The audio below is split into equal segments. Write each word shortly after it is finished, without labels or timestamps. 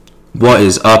What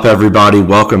is up, everybody?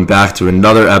 Welcome back to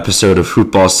another episode of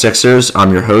Hoopball Sixers.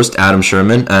 I'm your host, Adam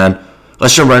Sherman, and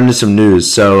let's jump right into some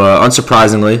news. So,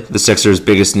 unsurprisingly, the Sixers'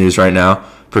 biggest news right now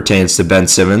pertains to Ben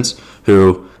Simmons,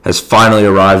 who has finally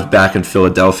arrived back in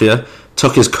Philadelphia,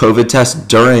 took his COVID test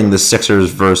during the Sixers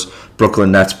versus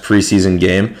Brooklyn Nets preseason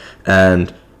game,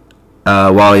 and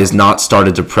while he has not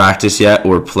started to practice yet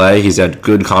or play, he's had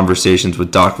good conversations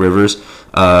with Doc Rivers,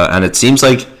 and it seems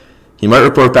like he might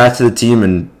report back to the team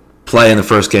and play in the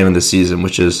first game of the season,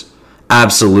 which is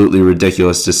absolutely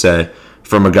ridiculous to say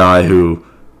from a guy who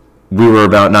we were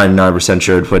about 99%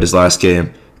 sure had played his last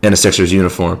game in a Sixers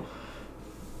uniform.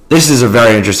 This is a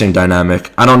very interesting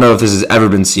dynamic. I don't know if this has ever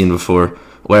been seen before,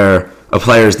 where a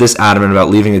player is this adamant about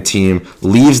leaving a team,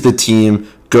 leaves the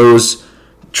team,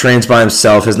 trains by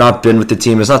himself, has not been with the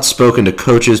team, has not spoken to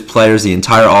coaches, players the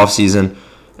entire offseason,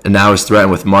 and now is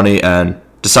threatened with money and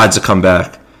decides to come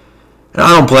back. And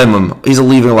I don't blame him. He's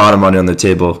leaving a lot of money on the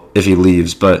table if he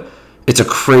leaves, but it's a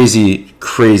crazy,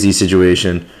 crazy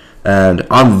situation. And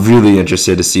I'm really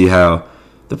interested to see how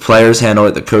the players handle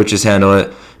it, the coaches handle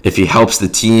it. If he helps the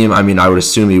team, I would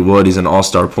assume he would. He's an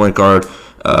all-star point guard,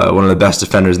 one of the best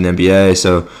defenders in the NBA,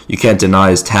 so you can't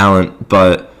deny his talent,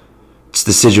 but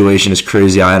the situation is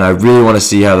crazy. And I really want to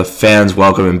see how the fans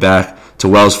welcome him back to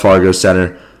Wells Fargo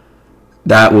Center.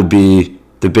 That will be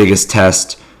the biggest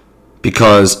test,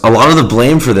 because a lot of the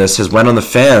blame for this has went on the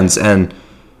fans. And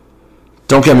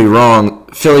don't get me wrong,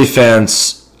 Philly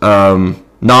fans,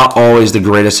 not always the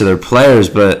greatest of their players,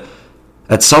 but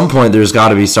at some point there's got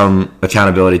to be some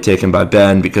accountability taken by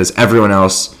Ben, because everyone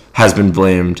else has been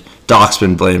blamed. Doc's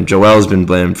been blamed. Joel's been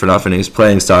blamed for not fitting his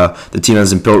playing style. The team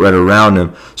hasn't built right around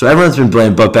him. So everyone's been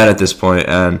blamed but Ben at this point,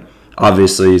 and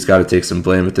obviously he's got to take some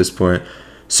blame at this point.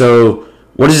 So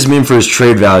what does this mean for his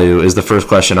trade value is the first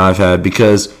question I've had,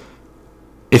 because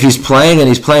if he's playing and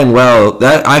he's playing well,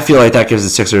 that I feel like that gives the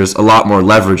Sixers a lot more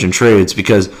leverage in trades,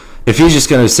 because if he's just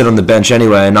going to sit on the bench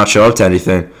anyway and not show up to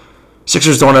anything,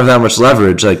 Sixers don't have that much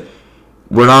leverage. Like,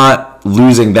 we're not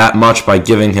losing that much by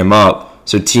giving him up,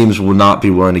 so teams will not be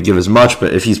willing to give as much.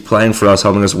 But if he's playing for us,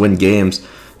 helping us win games,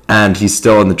 and he's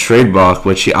still in the trade block,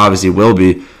 which he obviously will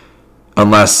be,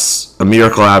 unless a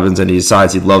miracle happens and he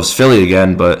decides he loves Philly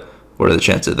again, but what are the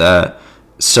chances of that?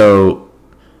 So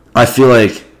I feel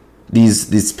like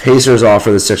these Pacers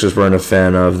offer the Sixers weren't a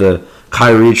fan of, the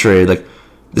Kyrie trade, like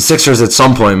the Sixers at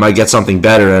some point might get something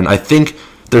better, and I think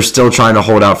they're still trying to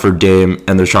hold out for Dame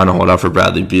and they're trying to hold out for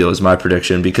Bradley Beal is my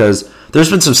prediction, because there's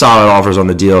been some solid offers on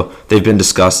the deal. They've been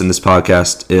discussed in this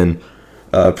podcast in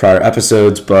prior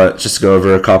episodes, but just to go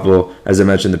over a couple, as I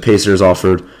mentioned, the Pacers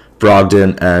offered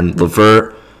Brogdon and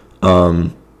LeVert.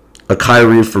 A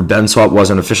Kyrie for Ben swap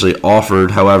wasn't officially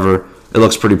offered, however, it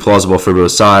looks pretty plausible for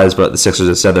both sides, but the Sixers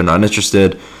have said they're not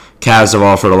interested. Cavs have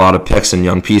offered a lot of picks and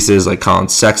young pieces like Colin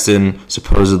Sexton,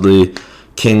 supposedly.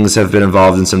 Kings have been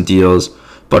involved in some deals.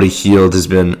 Buddy Hield has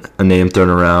been a name thrown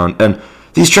around. And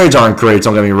these trades aren't great,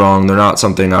 don't get me wrong. They're not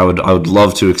something I would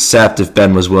love to accept if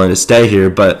Ben was willing to stay here.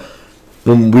 But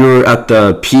when we were at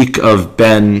the peak of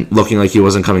Ben looking like he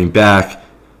wasn't coming back,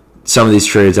 some of these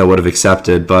trades I would have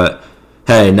accepted. But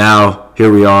hey, now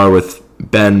here we are with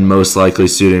Ben most likely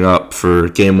suiting up for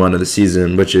game one of the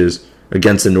season, which is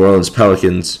against the New Orleans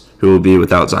Pelicans, who will be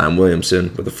without Zion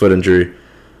Williamson with a foot injury.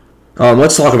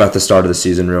 Let's talk about the start of the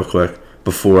season real quick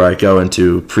before I go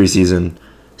into preseason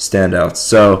standouts.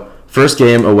 So, first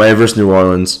game away versus New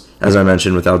Orleans, as I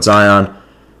mentioned, without Zion.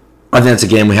 I think that's a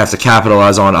game we have to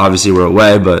capitalize on. Obviously, we're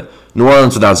away, but New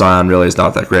Orleans without Zion really is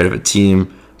not that great of a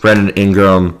team. Brandon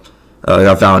Ingram, they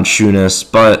got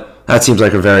Valanciunas, but that seems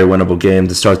like a very winnable game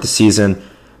to start the season.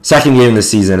 Second game of the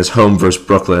season is home versus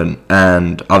Brooklyn,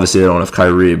 and obviously they don't have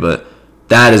Kyrie, but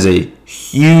that is a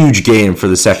huge game for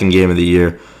the second game of the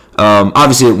year.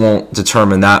 Obviously it won't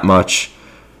determine that much.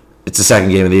 It's the second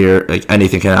game of the year. Like,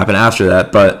 anything can happen after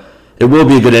that, but it will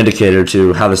be a good indicator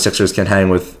to how the Sixers can hang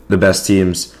with the best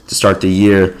teams to start the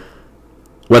year,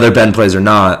 whether Ben plays or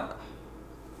not.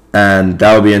 And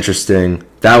that will be interesting.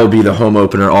 That will be the home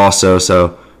opener also,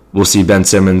 so we'll see Ben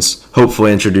Simmons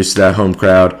hopefully introduced to that home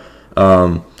crowd.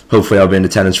 Hopefully I'll be in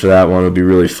attendance for that one. It'll be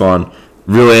really fun.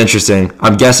 Really interesting.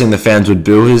 I'm guessing the fans would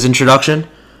boo his introduction,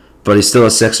 but he's still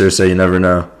a Sixer, so you never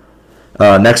know.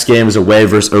 Next game is away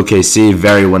versus OKC.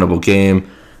 Very winnable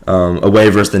game. Away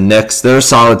versus the Knicks. They're a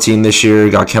solid team this year.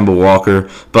 Got Kemba Walker,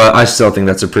 but I still think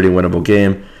that's a pretty winnable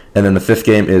game. And then the fifth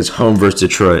game is home versus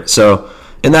Detroit. So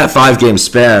in that 5-game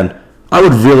span, I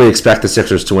would really expect the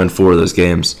Sixers to win 4 of those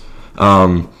games.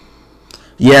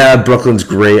 Yeah, Brooklyn's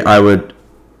great. I would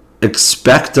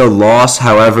expect a loss.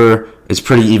 However, it's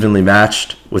pretty evenly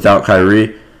matched without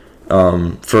Kyrie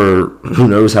for who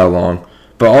knows how long.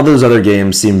 But all those other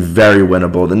games seem very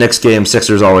winnable. The Knicks game,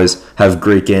 Sixers always have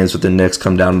great games with the Knicks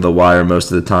come down to the wire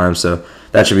most of the time, so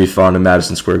that should be fun in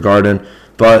Madison Square Garden.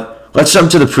 But let's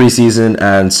jump to the preseason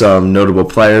and some notable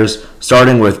players,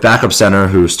 starting with backup center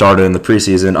who started in the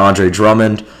preseason, Andre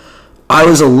Drummond. I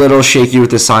was a little shaky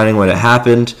with this signing when it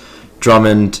happened.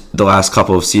 Drummond, the last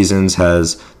couple of seasons,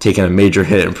 has taken a major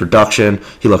hit in production.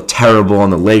 He looked terrible on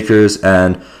the Lakers,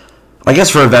 and I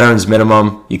guess for a veteran's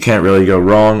minimum, you can't really go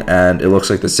wrong, and it looks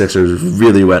like the Sixers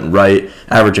really went right,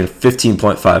 averaging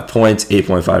 15.5 points,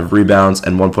 8.5 rebounds,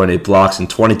 and 1.8 blocks in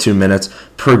 22 minutes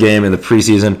per game in the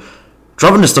preseason.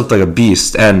 Drummond just looked like a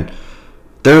beast, and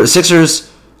the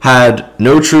Sixers had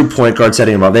no true point guard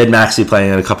setting him up. They had Maxey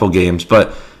playing in a couple games,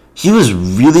 but he was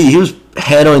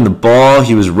handling the ball,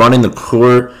 he was running the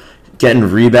court, getting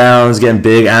rebounds, getting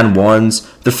big and ones.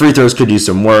 The free throws could use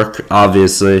some work,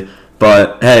 obviously.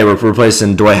 But, hey, we're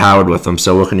replacing Dwight Howard with him,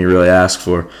 so what can you really ask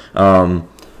for? All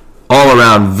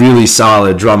around, really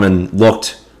solid. Drummond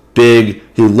looked big.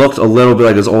 He looked a little bit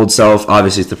like his old self.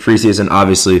 Obviously, it's the preseason.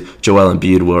 Obviously, Joel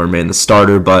Embiid will remain the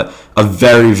starter, but a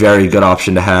very, very good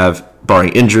option to have, barring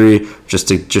injury, just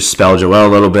to spell Joel a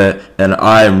little bit. And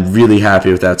I am really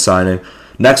happy with that signing.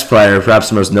 Next player, perhaps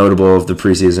the most notable of the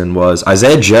preseason, was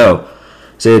Isaiah Joe.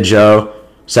 Isaiah Joe,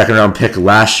 second-round pick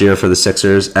last year for the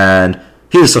Sixers, and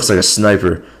he just looks like a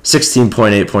sniper.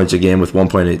 16.8 points a game with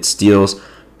 1.8 steals,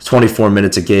 24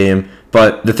 minutes a game.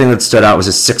 But the thing that stood out was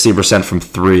his 60% from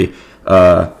three.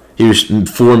 He was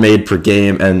 4 made per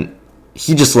game, and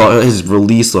his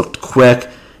release looked quick.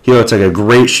 He looks like a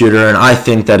great shooter, and I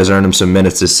think that has earned him some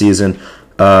minutes this season.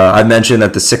 I mentioned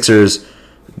that the Sixers'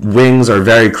 wings are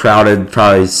very crowded.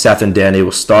 Probably Seth and Danny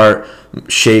will start.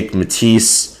 Shake,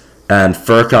 Matisse, and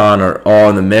Furkan are all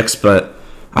in the mix, but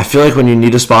I feel like when you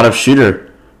need a spot-up shooter,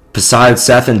 besides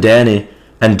Seth and Danny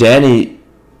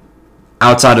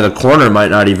outside of the corner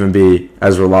might not even be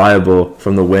as reliable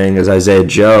from the wing as Isaiah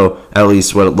Joe, at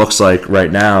least what it looks like right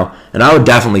now. And I would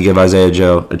definitely give Isaiah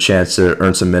Joe a chance to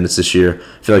earn some minutes this year.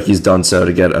 I feel like he's done so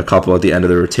to get a couple at the end of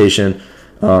the rotation.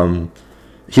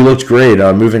 He looked great.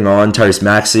 Moving on, Tyrese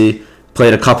Maxey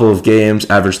played a couple of games,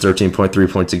 averaged 13.3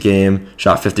 points a game,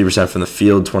 shot 50% from the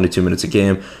field, 22 minutes a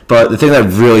game. But the thing that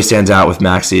really stands out with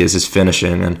Maxey is his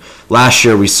finishing. And last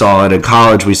year we saw it in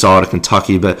college, we saw it at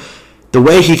Kentucky, but the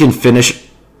way he can finish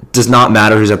does not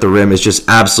matter who's at the rim. It's just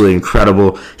absolutely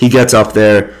incredible. He gets up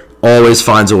there, always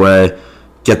finds a way,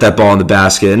 get that ball in the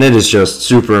basket, and it is just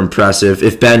super impressive.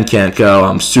 If Ben can't go,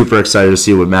 I'm super excited to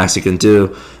see what Maxey can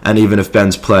do. And even if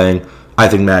Ben's playing, I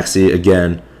think Maxey,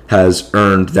 again, has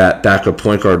earned that backup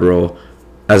point guard role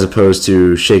as opposed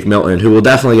to Shake Milton, who will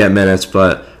definitely get minutes,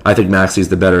 but I think Maxey's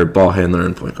the better ball handler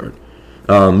and point guard.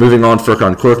 Moving on,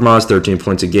 Furkan Korkmaz, 13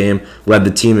 points a game, led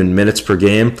the team in minutes per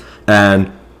game,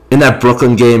 and in that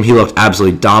Brooklyn game, he looked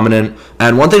absolutely dominant.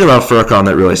 And one thing about Furkan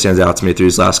that really stands out to me through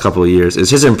his last couple of years is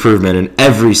his improvement in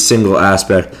every single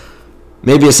aspect,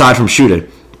 maybe aside from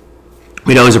shooting.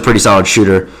 We know he's a pretty solid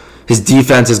shooter. His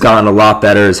defense has gotten a lot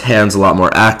better, his hands a lot more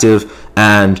active,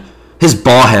 and his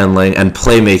ball handling and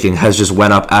playmaking has just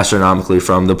went up astronomically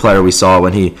from the player we saw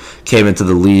when he came into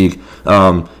the league.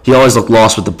 He always looked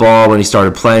lost with the ball when he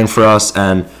started playing for us,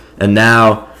 and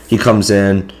now he comes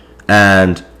in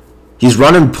and he's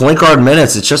running point guard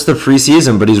minutes. It's just the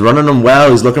preseason, but he's running them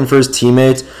well. He's looking for his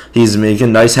teammates. He's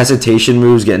making nice hesitation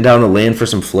moves, getting down the lane for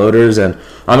some floaters, and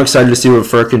I'm excited to see what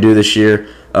Furk can do this year.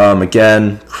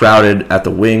 Again, crowded at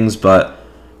the wings, but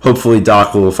hopefully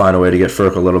Doc will find a way to get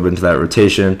Furk a little bit into that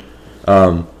rotation.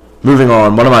 Moving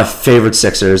on, one of my favorite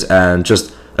Sixers, and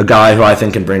just a guy who I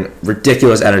think can bring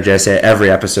ridiculous energy. I say it every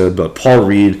episode, but Paul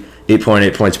Reed,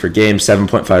 8.8 points per game,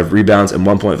 7.5 rebounds, and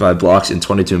 1.5 blocks in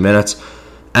 22 minutes.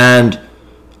 And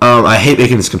I hate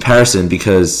making this comparison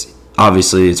because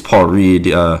obviously it's Paul Reed.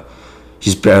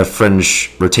 He's a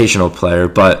fringe rotational player,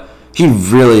 but he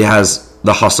really has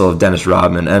the hustle of Dennis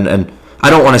Rodman. And I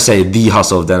don't want to say the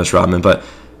hustle of Dennis Rodman, but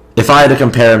if I had to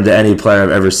compare him to any player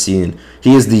I've ever seen,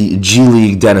 he is the G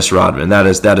League Dennis Rodman. That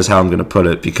is how I'm going to put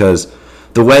it, because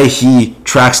the way he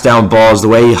tracks down balls, the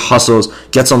way he hustles,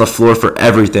 gets on the floor for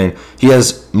everything, he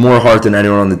has more heart than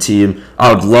anyone on the team.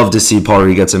 I would love to see Paul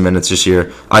Reed get some minutes this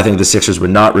year. I think the Sixers would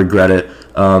not regret it.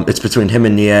 It's between him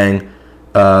and Niang.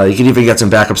 You can even get some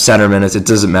backup center minutes. It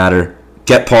doesn't matter.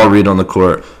 Get Paul Reed on the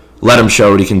court. Let him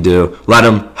show what he can do. Let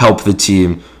him help the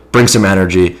team. Bring some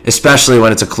energy, especially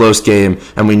when it's a close game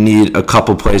and we need a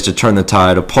couple plays to turn the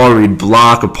tide. A Paul Reed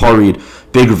block, a Paul Reed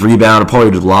big rebound, a Paul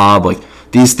Reed lob. Like,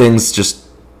 these things just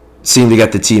seem to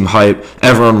get the team hype.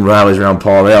 Everyone rallies around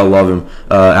Paul. They all love him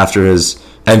after his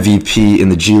MVP in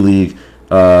the G League.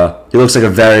 He looks like a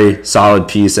very solid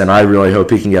piece, and I really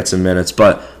hope he can get some minutes.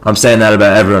 But I'm saying that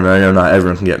about everyone, and I know not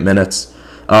everyone can get minutes.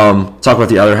 Talk about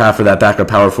the other half of that backup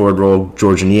power forward role,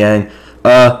 George Niang.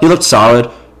 He looked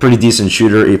solid, pretty decent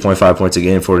shooter, 8.5 points a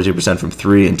game, 42% from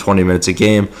 3 in 20 minutes a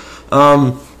game.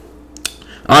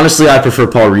 Honestly, I prefer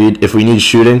Paul Reed. If we need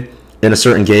shooting in a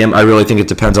certain game, I really think it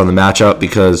depends on the matchup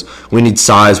because we need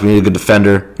size, we need a good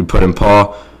defender. We put in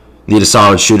Paul. Need a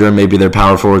solid shooter. Maybe their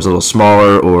power forward's a little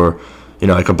smaller, or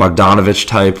like a Bogdanovich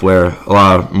type, where a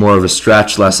lot more of a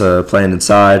stretch, less playing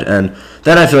inside. And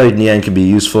then I feel like Niang can be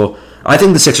useful. I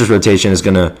think the Sixers rotation is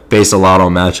going to base a lot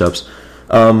on matchups.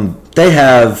 They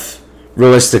have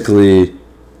realistically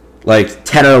like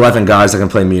 10 or 11 guys that can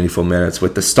play meaningful minutes,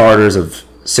 with the starters of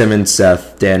Simmons,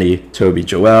 Seth, Danny, Toby,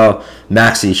 Joel,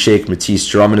 Maxey, Shake, Matisse,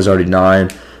 Drummond is already 9,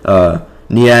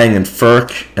 Niang and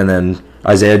Furk, and then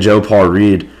Isaiah Joe, Paul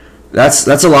Reed. That's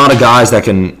a lot of guys that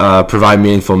can provide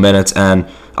meaningful minutes, and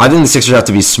I think the Sixers have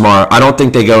to be smart. I don't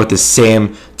think they go with the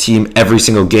same team every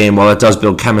single game. While it does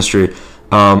build chemistry,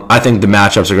 I think the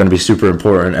matchups are going to be super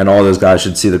important, and all those guys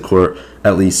should see the court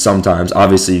at least sometimes.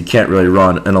 Obviously, you can't really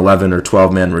run an 11 or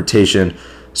 12-man rotation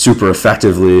super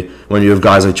effectively when you have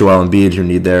guys like Joel Embiid who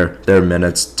need their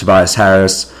minutes. Tobias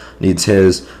Harris needs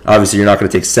his. Obviously, you're not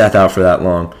going to take Seth out for that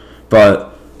long.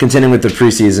 But continuing with the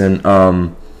preseason,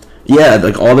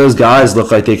 like all those guys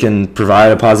look like they can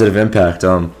provide a positive impact.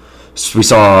 We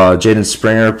saw Jaden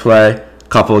Springer play a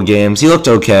couple of games. He looked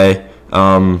okay.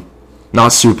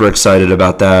 Not super excited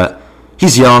about that.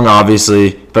 He's young,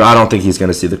 obviously, but I don't think he's going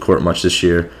to see the court much this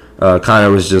year. Kind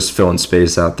of was just filling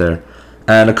space out there.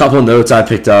 And a couple of notes I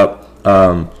picked up.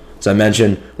 As I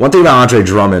mentioned, one thing about Andre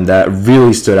Drummond that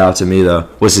really stood out to me, though,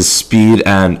 was his speed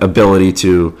and ability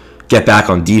to get back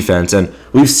on defense. And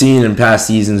we've seen in past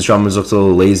seasons Drummond's looked a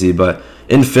little lazy, but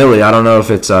in Philly, I don't know if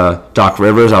it's Doc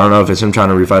Rivers, I don't know if it's him trying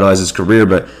to revitalize his career,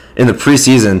 but in the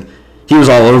preseason, he was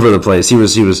all over the place. He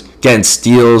was getting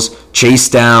steals, chase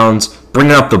downs,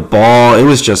 bringing up the ball. It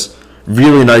was just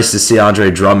really nice to see Andre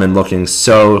Drummond looking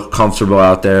so comfortable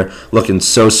out there, looking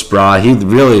so spry. He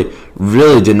really,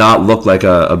 really did not look like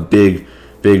a big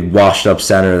washed-up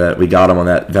center that we got him on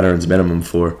that veterans minimum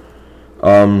for.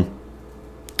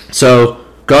 So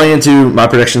going into my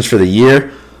predictions for the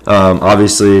year,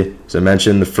 obviously, as I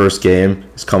mentioned, the first game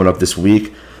is coming up this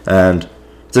week, and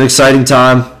it's an exciting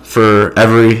time for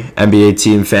every NBA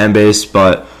team fan base,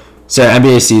 but it's an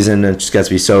NBA season, and it just gets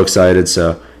me so excited,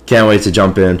 so can't wait to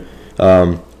jump in.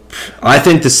 I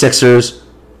think the Sixers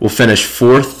will finish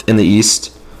 4th in the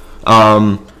East.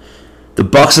 The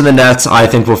Bucks and the Nets, I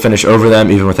think, will finish over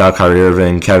them, even without Kyrie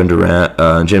Irving, Kevin Durant,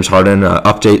 and James Harden.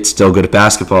 Update, still good at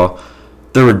basketball.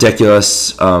 They're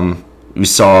ridiculous. We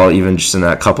saw even just in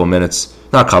that couple minutes,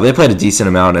 they played a decent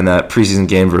amount in that preseason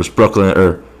game versus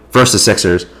versus the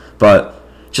Sixers, but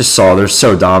just saw they're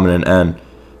so dominant, and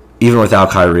even without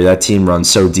Kyrie, that team runs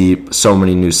so deep, so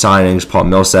many new signings, Paul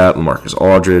Millsap, LaMarcus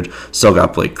Aldridge, still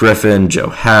got Blake Griffin, Joe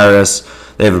Harris.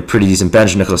 They have a pretty decent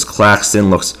bench. Nicholas Claxton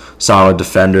looks solid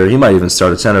defender. He might even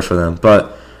start at center for them.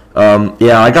 But,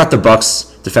 I got the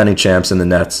Bucks defending champs and the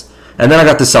Nets. And then I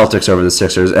got the Celtics over the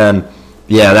Sixers. And,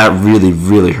 that really,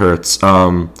 really hurts.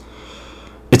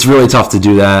 It's really tough to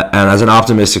do that. And as an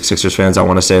optimistic Sixers fan, I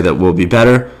want to say that we'll be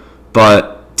better.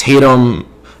 But Tatum,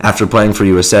 after playing for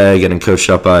USA, getting coached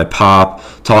up by Pop,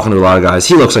 talking to a lot of guys,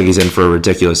 he looks like he's in for a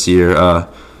ridiculous year.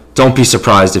 Don't be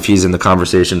surprised if he's in the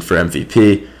conversation for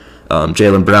MVP.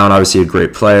 Jaylen Brown, obviously a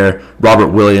great player. Robert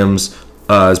Williams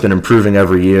has been improving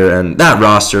every year. And that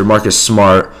roster, Marcus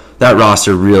Smart, that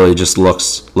roster really just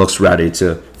looks ready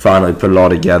to finally put it all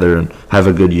together and have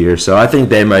a good year. So I think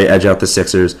they might edge out the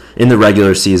Sixers in the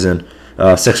regular season.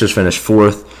 Sixers finish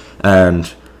 4th.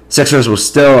 And Sixers will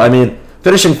still,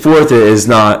 finishing 4th is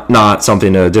not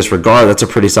something to disregard. That's a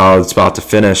pretty solid spot to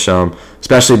finish,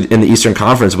 especially in the Eastern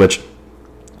Conference, which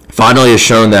finally has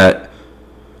shown that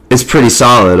it's pretty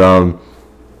solid.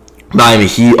 Miami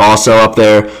Heat also up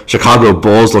there. Chicago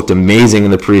Bulls looked amazing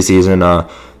in the preseason.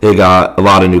 They got a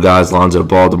lot of new guys, Lonzo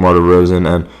Ball, DeMar DeRozan,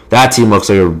 and that team looks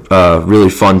like a really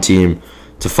fun team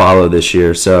to follow this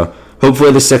year. So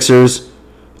hopefully the Sixers,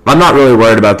 I'm not really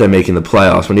worried about them making the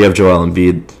playoffs. When you have Joel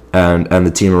Embiid and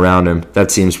the team around him, that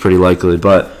seems pretty likely.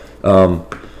 But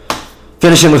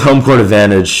finishing with home court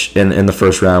advantage in the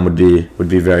first round would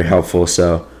be very helpful,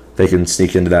 so they can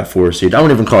sneak into that 4 seed. I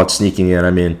wouldn't even call it sneaking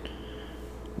in.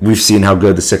 We've seen how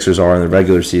good the Sixers are in the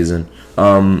regular season.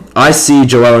 I see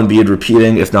Joel Embiid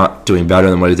repeating, if not doing better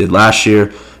than what he did last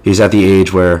year. He's at the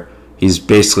age where he's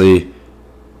basically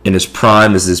in his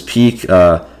prime. This is his peak.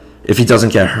 If he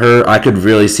doesn't get hurt, I could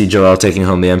really see Joel taking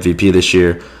home the MVP this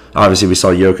year. Obviously, we saw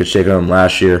Jokic take home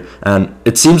last year. And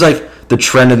it seems like the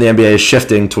trend in the NBA is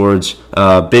shifting towards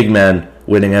big men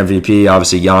winning MVP.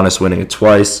 Obviously, Giannis winning it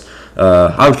twice.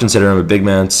 I would consider him a big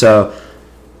man. So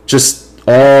just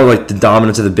all like the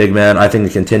dominance of the big man, I think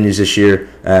it continues this year.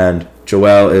 And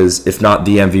Joel is, if not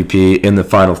the MVP, in the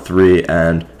final three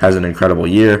and has an incredible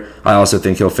year. I also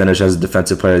think he'll finish as a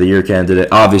Defensive Player of the Year candidate.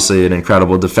 Obviously, an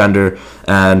incredible defender.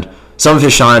 And some of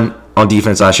his shine on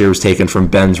defense last year was taken from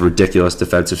Ben's ridiculous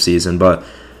defensive season. But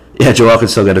yeah, Joel can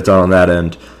still get it done on that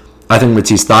end. I think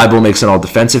Matisse Thybulle makes an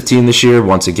all-defensive team this year.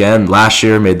 Once again, last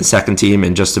year made the second team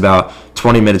in just about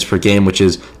 20 minutes per game, which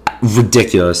is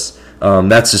ridiculous.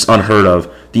 That's just unheard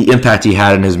of. The impact he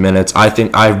had in his minutes.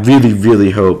 I really,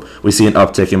 really hope we see an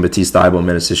uptick in Matisse Thybulle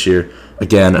minutes this year.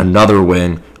 Again, another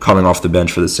wing coming off the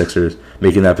bench for the Sixers,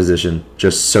 making that position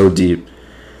just so deep.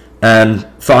 And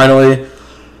finally,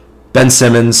 Ben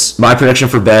Simmons. My prediction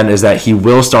for Ben is that he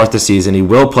will start the season, he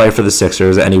will play for the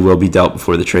Sixers, and he will be dealt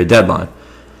before the trade deadline.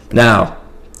 Now,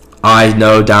 I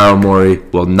know Daryl Morey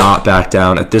will not back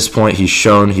down. At this point, he's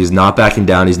shown he's not backing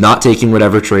down. He's not taking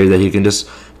whatever trade that he can just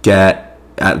get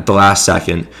at the last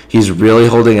second. He's really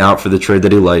holding out for the trade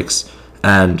that he likes.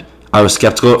 And I was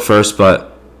skeptical at first,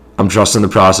 but I'm trusting the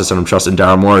process and I'm trusting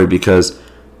Daryl Morey because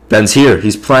Ben's here.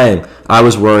 He's playing. I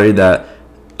was worried that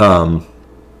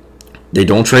they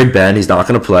don't trade Ben. He's not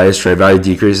going to play. His trade value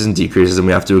decreases and decreases, and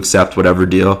we have to accept whatever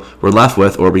deal we're left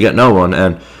with or we get no one.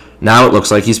 And now it looks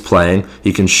like he's playing.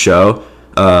 He can show.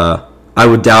 I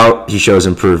would doubt he shows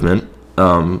improvement.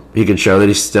 He can show that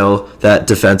he's still that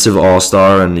defensive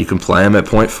all-star, and you can play him at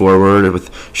point forward with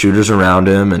shooters around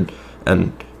him,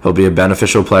 and he'll be a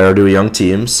beneficial player to a young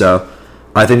team. So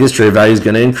I think his trade value is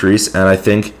going to increase, and I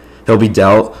think he'll be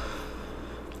dealt.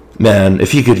 Man,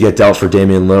 if he could get dealt for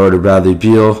Damian Lillard or Bradley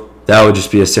Beal, that would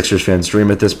just be a Sixers fan's dream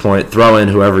at this point. Throw in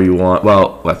whoever you want.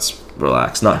 Well, let's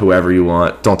relax. Not whoever you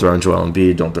want. Don't throw in Joel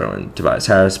Embiid. Don't throw in Tobias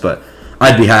Harris. But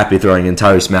I'd be happy throwing in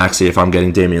Tyrese Maxey if I'm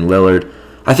getting Damian Lillard.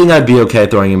 I think I'd be okay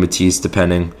throwing in Matisse,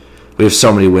 depending. We have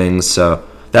so many wings, so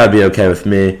that would be okay with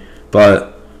me.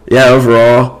 But, yeah,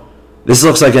 overall, this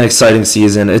looks like an exciting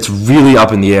season. It's really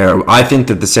up in the air. I think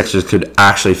that the Sixers could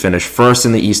actually finish first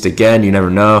in the East again. You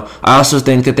never know. I also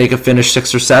think that they could finish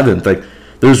 6th or 7th. Like,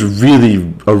 there's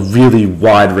really a really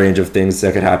wide range of things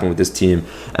that could happen with this team,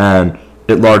 and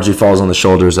it largely falls on the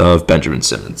shoulders of Benjamin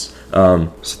Simmons.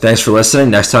 So thanks for listening.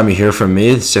 Next time you hear from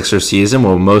me, the Sixers season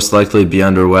will most likely be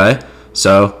underway.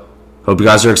 So hope you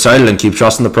guys are excited and keep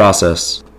trusting the process.